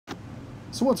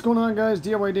So what's going on, guys?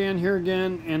 DIY Dan here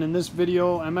again, and in this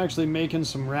video I'm actually making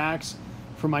some racks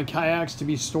for my kayaks to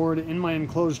be stored in my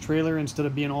enclosed trailer instead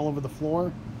of being all over the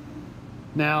floor.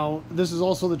 Now this is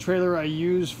also the trailer I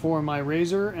use for my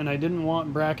razor, and I didn't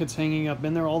want brackets hanging up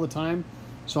in there all the time,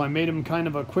 so I made them kind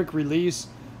of a quick release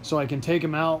so I can take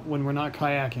them out when we're not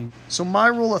kayaking. So my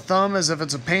rule of thumb is if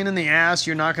it's a pain in the ass,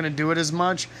 you're not going to do it as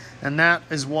much, and that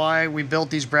is why we built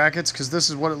these brackets, because this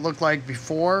is what it looked like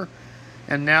before.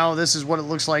 And now this is what it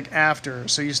looks like after.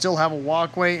 So you still have a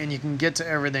walkway and you can get to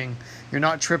everything. You're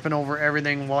not tripping over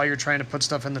everything while you're trying to put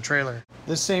stuff in the trailer.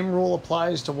 This same rule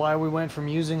applies to why we went from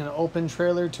using an open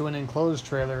trailer to an enclosed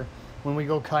trailer when we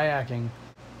go kayaking.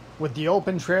 With the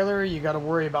open trailer, you got to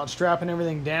worry about strapping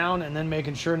everything down and then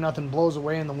making sure nothing blows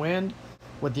away in the wind.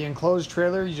 With the enclosed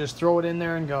trailer, you just throw it in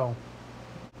there and go.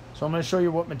 So I'm going to show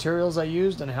you what materials I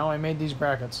used and how I made these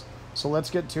brackets. So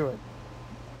let's get to it.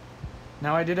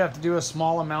 Now I did have to do a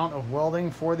small amount of welding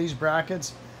for these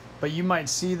brackets, but you might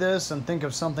see this and think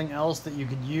of something else that you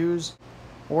could use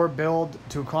or build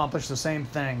to accomplish the same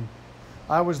thing.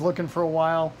 I was looking for a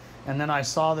while, and then I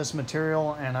saw this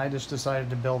material and I just decided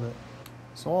to build it.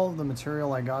 So all of the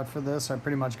material I got for this, I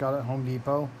pretty much got at Home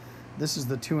Depot. This is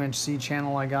the 2-inch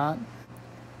C-channel I got,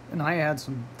 and I had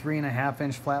some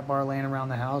 3.5-inch flat bar laying around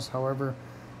the house. However,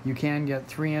 you can get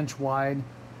 3-inch wide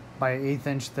by 1/8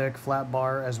 inch thick flat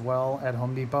bar as well at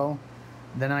Home Depot.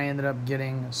 Then I ended up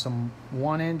getting some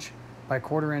 1-inch by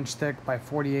 1/4 inch thick by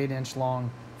 48-inch long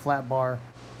flat bar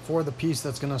for the piece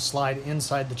that's going to slide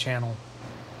inside the channel.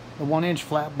 The 1-inch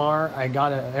flat bar, I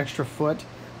got an extra foot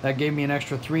that gave me an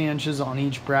extra 3 inches on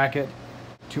each bracket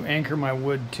to anchor my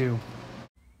wood to.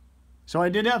 So I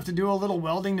did have to do a little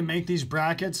welding to make these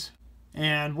brackets.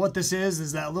 And what this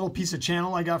is that little piece of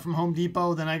channel I got from Home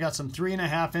Depot. Then I got some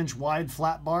 3.5-inch wide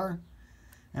flat bar,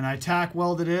 and I tack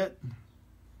welded it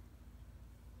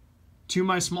to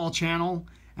my small channel.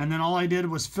 And then all I did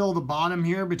was fill the bottom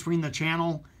here between the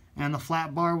channel and the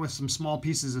flat bar with some small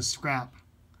pieces of scrap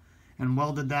and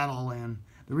welded that all in.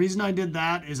 The reason I did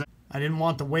that is I didn't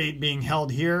want the weight being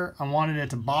held here. I wanted it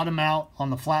to bottom out on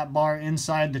the flat bar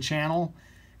inside the channel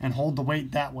and hold the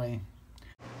weight that way.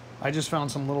 I just found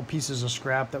some little pieces of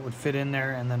scrap that would fit in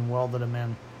there and then welded them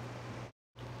in.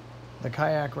 The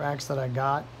kayak racks that I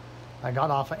got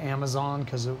off of Amazon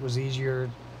because it was easier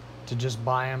to just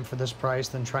buy them for this price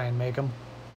than try and make them.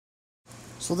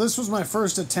 So this was my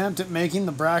first attempt at making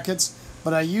the brackets,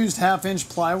 but I used 1/2-inch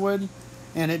plywood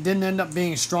and it didn't end up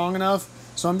being strong enough.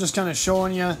 So I'm just kind of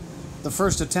showing you the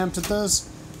first attempt at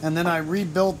this, and then I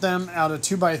rebuilt them out of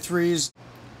 2x3s.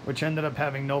 Which ended up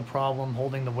having no problem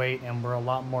holding the weight and were a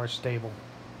lot more stable.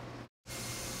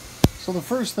 So the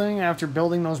first thing after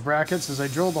building those brackets is I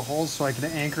drilled the holes so I could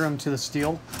anchor them to the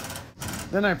steel.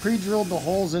 Then I pre-drilled the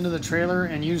holes into the trailer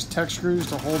and used Tech screws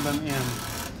to hold them in.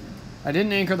 I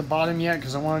didn't anchor the bottom yet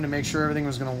because I wanted to make sure everything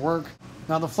was going to work.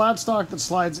 Now the flat stock that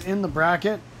slides in the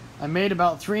bracket, I made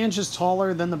about 3 inches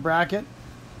taller than the bracket,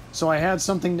 so I had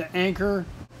something to anchor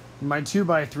my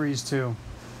 2x3s to.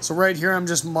 So right here I'm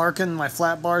just marking my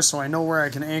flat bar so I know where I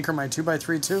can anchor my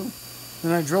 2x3 to.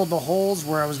 Then I drilled the holes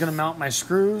where I was going to mount my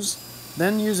screws.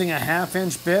 Then using a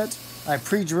 1/2-inch bit, I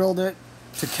pre-drilled it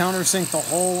to countersink the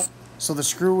hole so the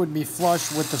screw would be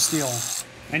flush with the steel.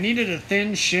 I needed a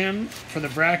thin shim for the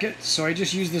bracket, so I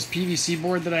just used this PVC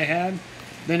board that I had.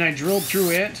 Then I drilled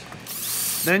through it.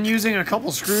 Then using a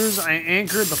couple screws, I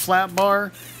anchored the flat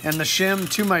bar and the shim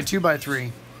to my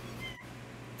 2x3.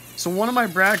 So one of my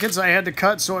brackets I had to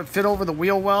cut so it fit over the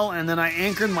wheel well, and then I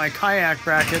anchored my kayak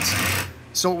brackets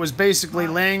so it was basically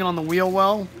laying on the wheel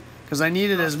well because I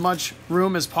needed as much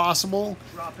room as possible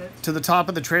to the top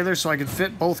of the trailer so I could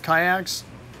fit both kayaks.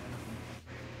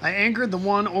 I anchored the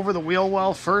one over the wheel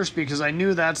well first because I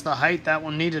knew that's the height that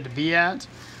one needed to be at.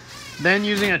 Then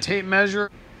using a tape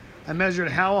measure, I measured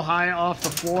how high off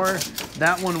the floor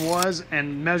that one was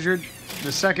and measured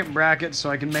the second bracket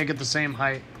so I could make it the same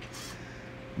height.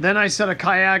 Then I set a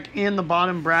kayak in the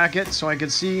bottom bracket so I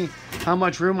could see how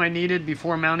much room I needed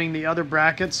before mounting the other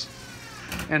brackets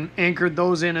and anchored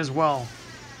those in as well.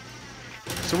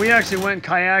 So we actually went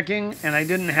kayaking and I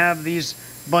didn't have these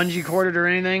bungee corded or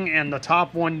anything, and the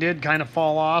top one did kind of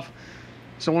fall off.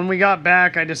 So when we got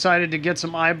back, I decided to get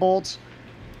some eye bolts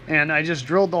and I just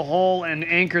drilled the hole and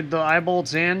anchored the eye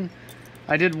bolts in.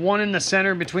 I did one in the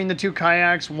center between the two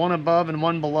kayaks, one above and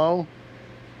one below.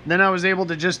 Then I was able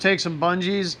to just take some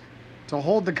bungees to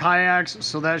hold the kayaks,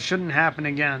 so that shouldn't happen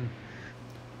again.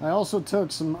 I also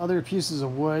took some other pieces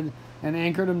of wood and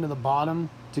anchored them to the bottom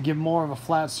to give more of a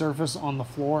flat surface on the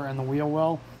floor and the wheel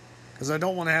well, because I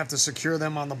don't want to have to secure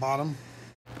them on the bottom.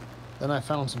 Then I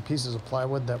found some pieces of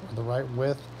plywood that were the right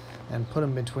width and put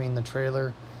them between the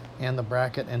trailer and the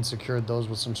bracket and secured those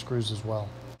with some screws as well.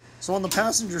 So on the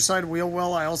passenger side wheel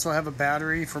well, I also have a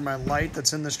battery for my light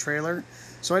that's in this trailer.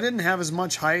 So I didn't have as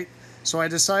much height, so I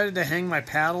decided to hang my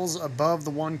paddles above the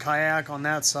one kayak on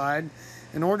that side.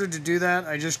 In order to do that,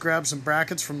 I just grabbed some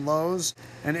brackets from Lowe's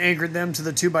and anchored them to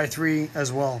the 2x3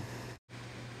 as well.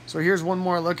 So here's one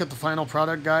more look at the final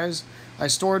product, guys. I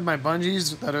stored my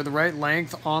bungees that are the right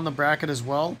length on the bracket as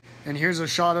well. And here's a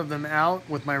shot of them out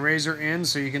with my razor in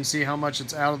so you can see how much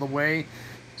it's out of the way.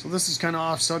 So this is kind of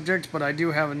off subject, but I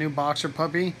do have a new boxer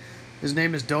puppy. His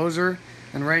name is Dozer,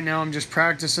 and right now I'm just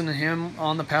practicing him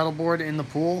on the paddleboard in the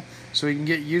pool so he can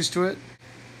get used to it.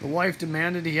 The wife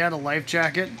demanded he had a life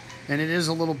jacket, and it is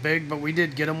a little big, but we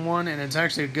did get him one, and it's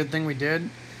actually a good thing we did,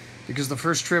 because the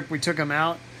first trip we took him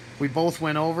out, we both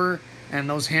went over, and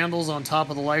those handles on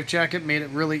top of the life jacket made it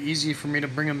really easy for me to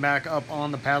bring him back up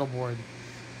on the paddleboard.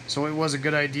 So it was a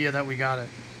good idea that we got it.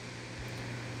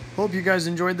 Hope you guys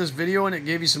enjoyed this video and it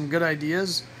gave you some good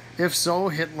ideas. If so,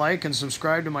 hit like and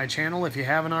subscribe to my channel if you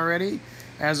haven't already.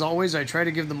 As always, I try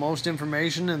to give the most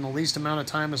information in the least amount of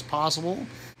time as possible,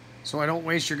 so I don't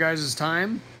waste your guys'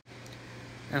 time.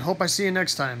 And hope I see you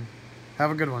next time.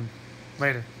 Have a good one.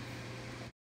 Later.